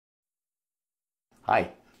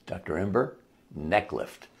Hi, Dr. Imber, neck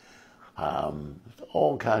lift.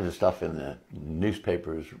 All kinds of stuff in the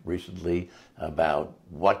newspapers recently about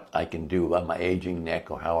what I can do about my aging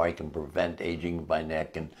neck or how I can prevent aging of my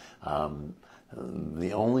neck. And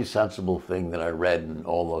the only sensible thing that I read in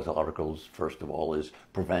all those articles, first of all, is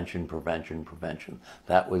prevention, prevention, prevention.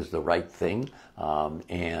 That was the right thing.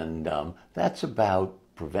 That's about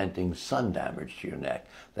preventing sun damage to your neck.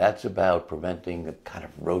 That's about preventing a kind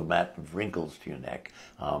of roadmap of wrinkles to your neck.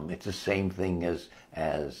 It's the same thing as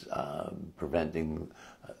preventing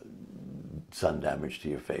sun damage to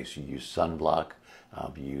your face. You use sunblock,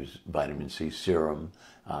 you use vitamin C serum.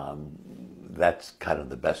 That's kind of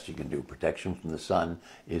the best you can do. Protection from the sun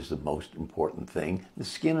is the most important thing. The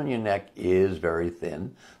skin on your neck is very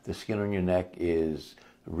thin. The skin on your neck is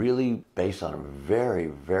really based on a very,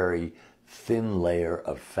 very thin layer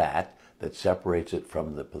of fat that separates it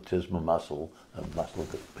from the platysma muscle, a muscle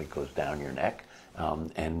that goes down your neck.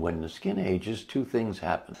 And when the skin ages, two things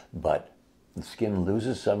happen. But the skin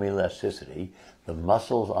loses some elasticity. The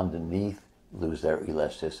muscles underneath lose their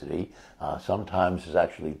elasticity. Sometimes there's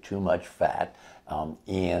actually too much fat,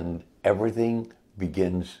 and everything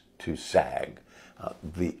begins to sag.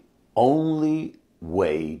 The only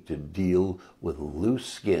way to deal with loose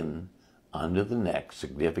skin under the neck,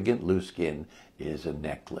 significant loose skin, is a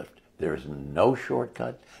neck lift. There's no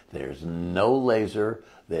shortcut, there's no laser,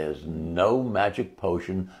 there's no magic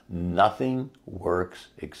potion. Nothing works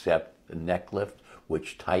except the neck lift,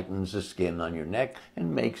 which tightens the skin on your neck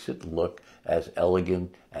and makes it look as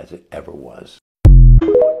elegant as it ever was.